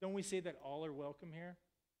 Don't we say that all are welcome here?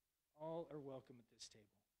 All are welcome at this table.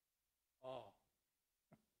 All.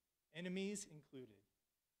 Enemies included.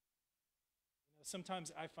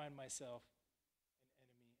 Sometimes I find myself an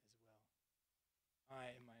enemy as well. I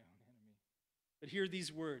am my own enemy. But hear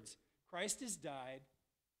these words. Christ has died.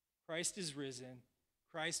 Christ is risen.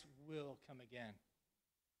 Christ will come again.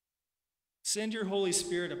 Send your Holy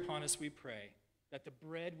Spirit upon us, we pray, that the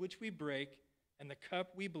bread which we break and the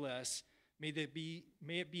cup we bless, may it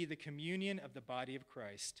be the communion of the body of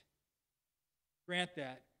Christ. Grant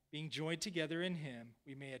that, being joined together in him,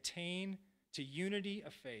 we may attain to unity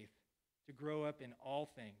of faith, to grow up in all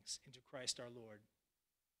things into Christ our Lord.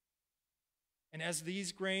 And as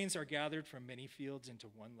these grains are gathered from many fields into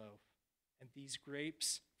one loaf, and these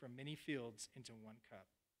grapes from many fields into one cup,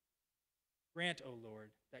 grant, O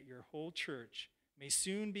Lord, that your whole church may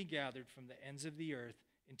soon be gathered from the ends of the earth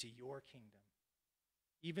into your kingdom.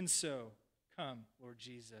 Even so, come, Lord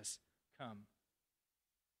Jesus, come.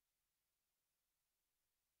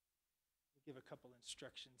 I'll give a couple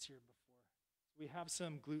instructions here before. We have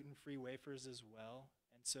some gluten-free wafers as well.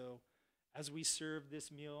 And so as we serve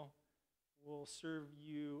this meal, we'll serve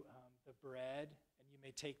you the bread, and you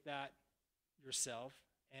may take that yourself.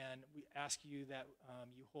 And we ask you that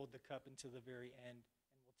you hold the cup until the very end,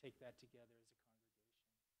 and we'll take that together as a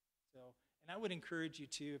congregation. And I would encourage you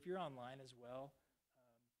to, if you're online as well,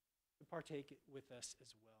 to partake with us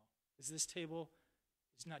as well. Because this table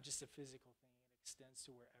is not just a physical thing, it extends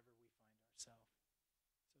to wherever we find ourselves.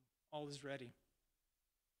 So all is ready.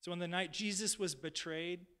 So on the night Jesus was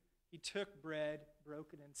betrayed, he took bread,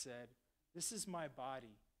 broke it, and said, "This is my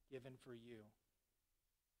body given for you."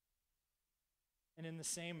 And in the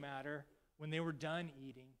same matter, when they were done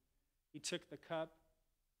eating, he took the cup,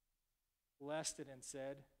 blessed it, and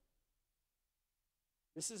said,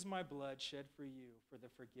 "This is my blood shed for you for the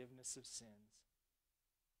forgiveness of sins.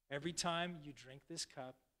 Every time you drink this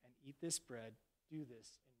cup and eat this bread, do this in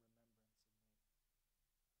remembrance of me."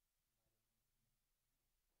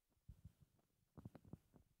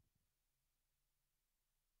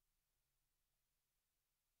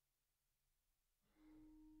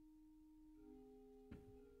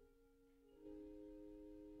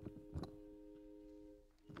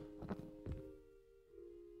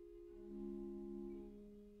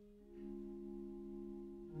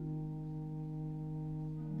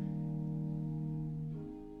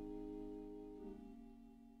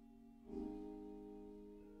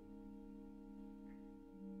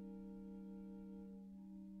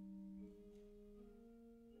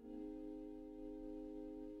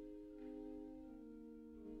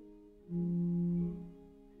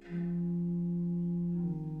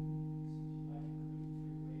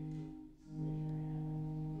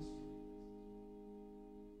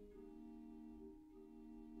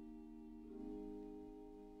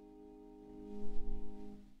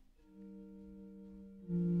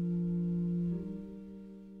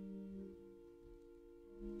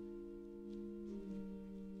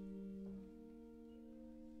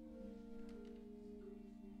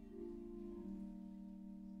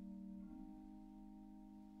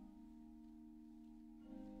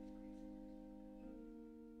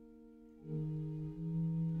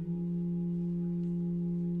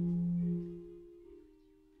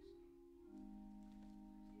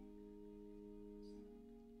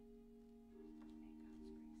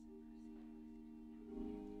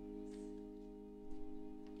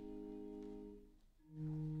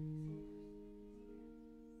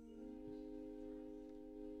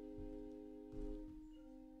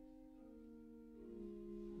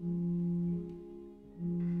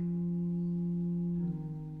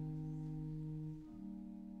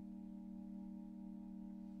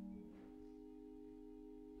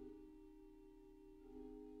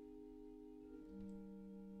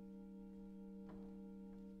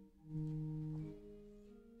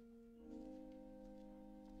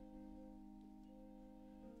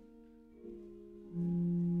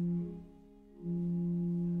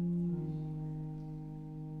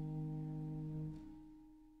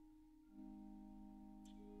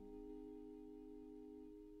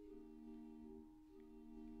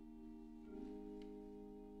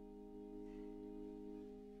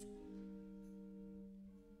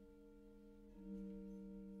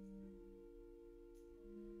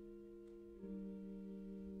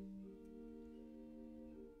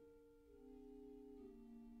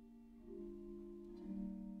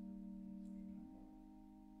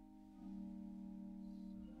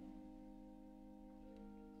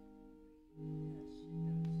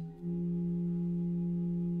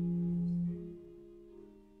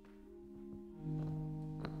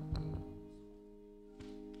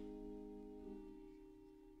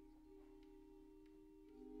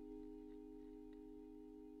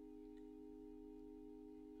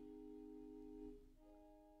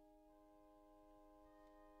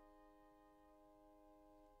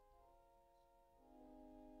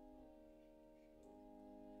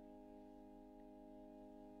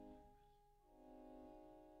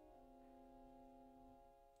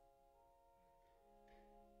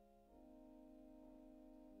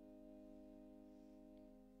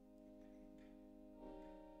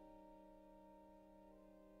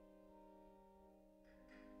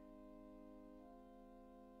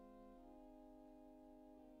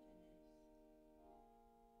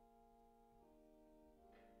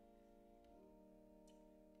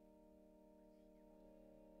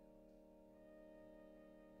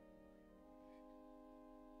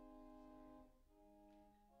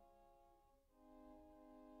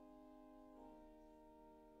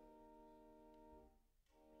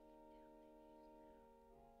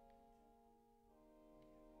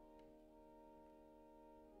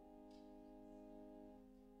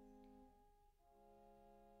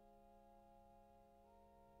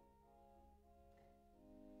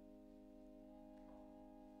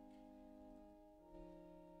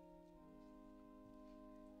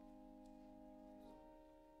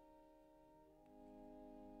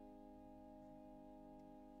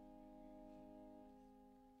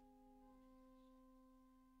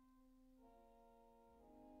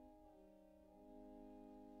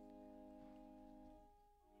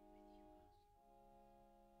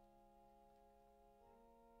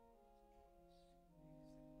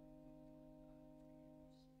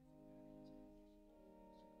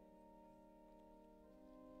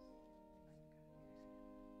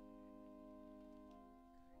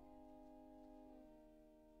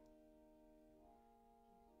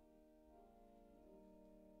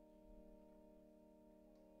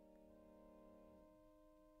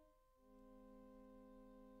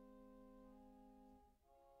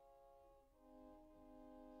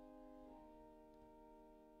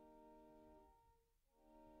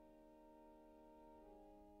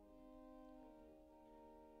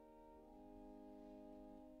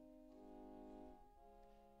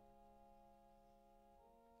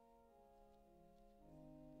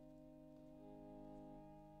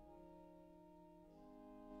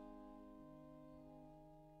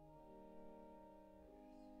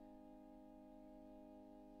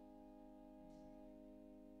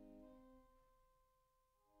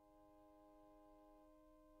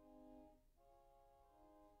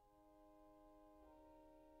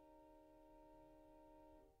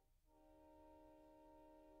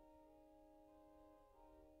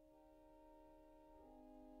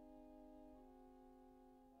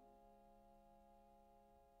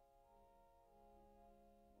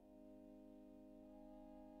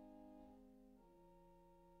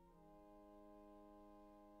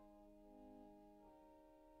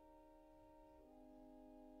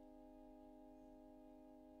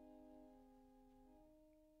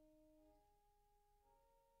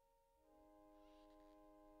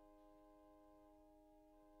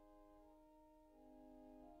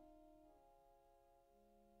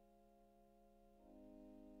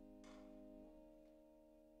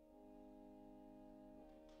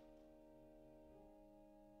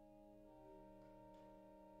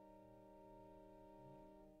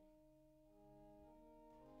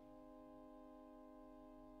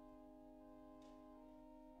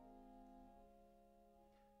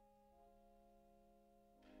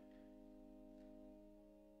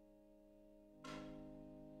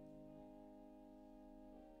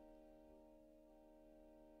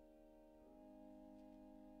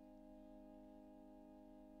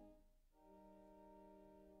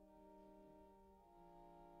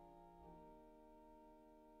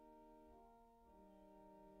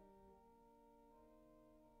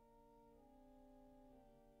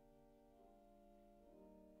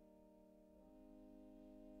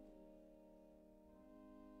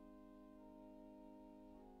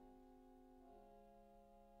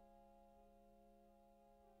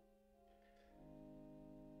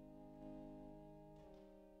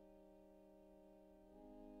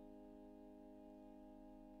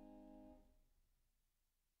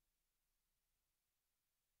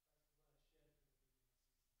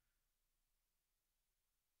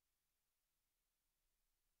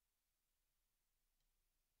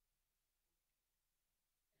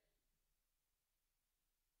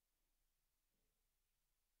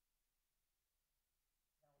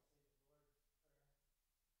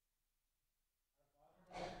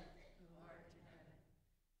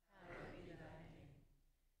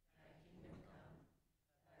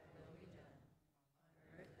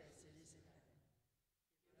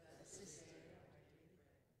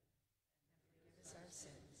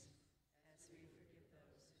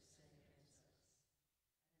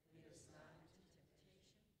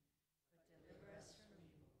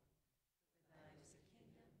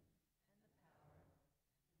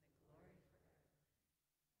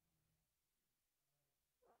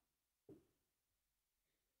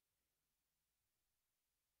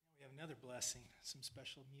 another blessing, some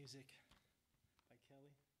special music by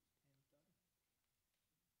Kelly.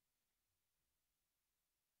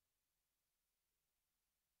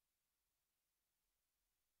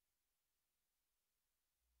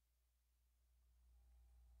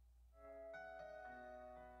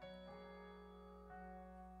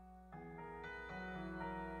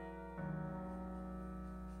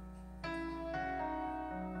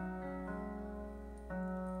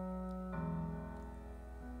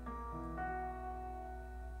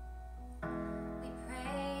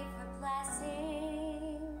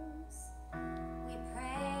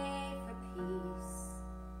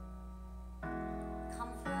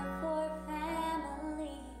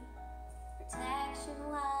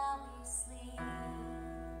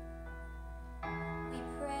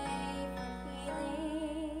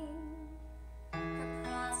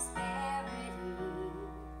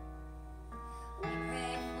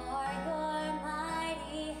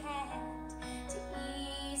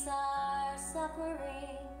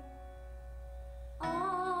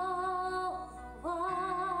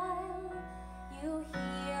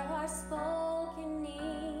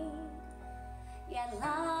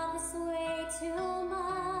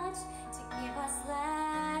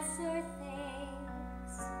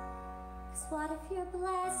 What if your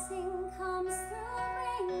blessing comes through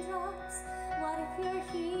raindrops? What if your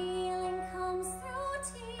healing comes through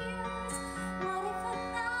tears? What if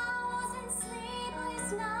 1,000 sleepless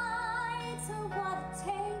nights are what it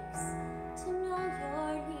takes to know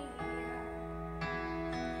you're near?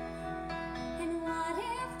 And what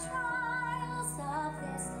if trials of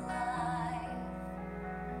this life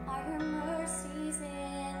are your mercies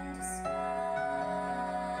in disguise?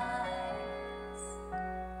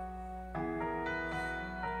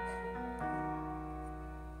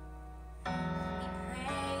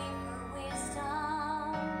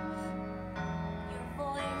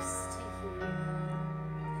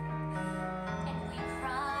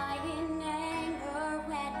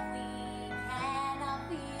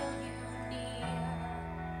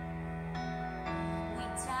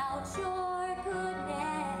 Trials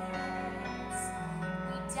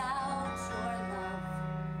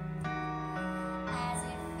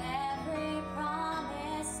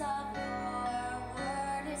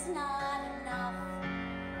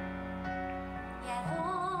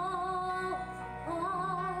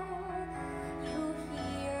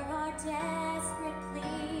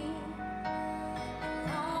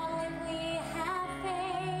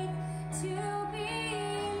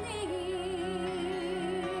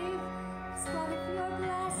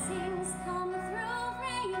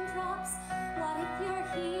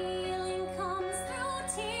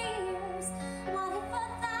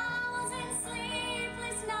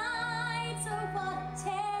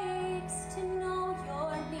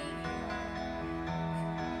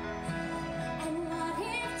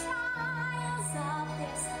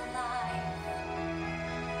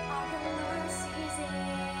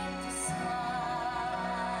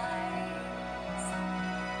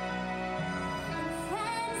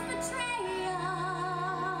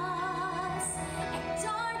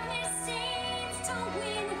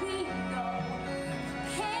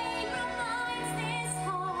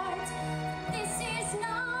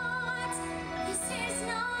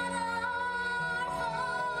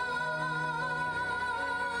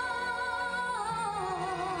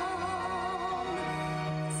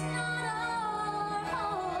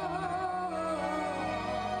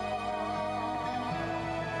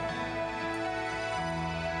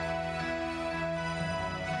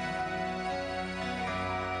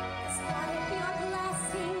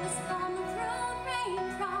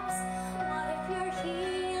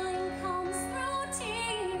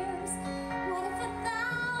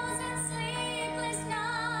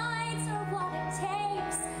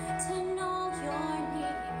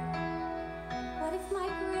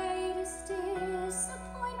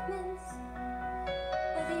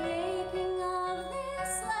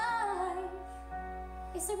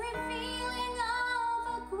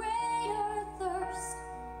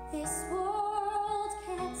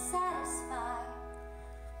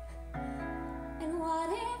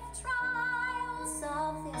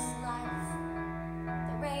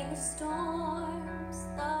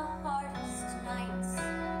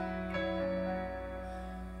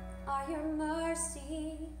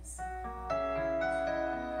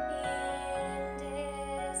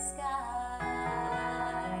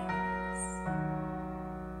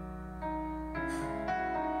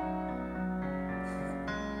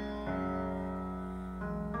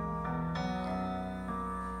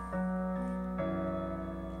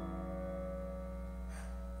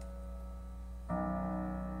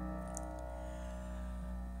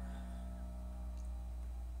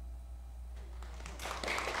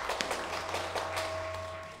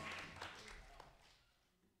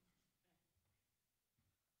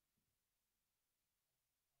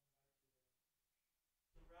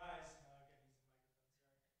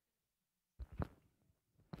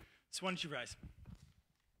So why don't you rise?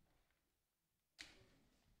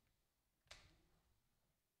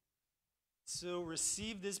 So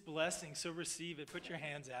receive this blessing. So receive it. Put your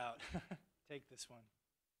hands out. Take this one.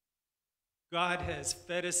 God has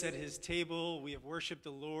fed us at his table. We have worshiped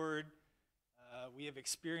the Lord. We have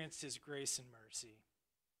experienced his grace and mercy.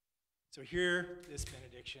 So hear this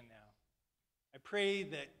benediction now. I pray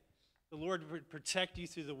that the Lord would protect you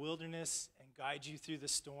through the wilderness and guide you through the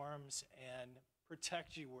storms and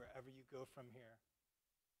protect you wherever you go from here.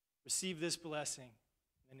 Receive this blessing.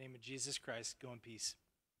 In the name of Jesus Christ, go in peace.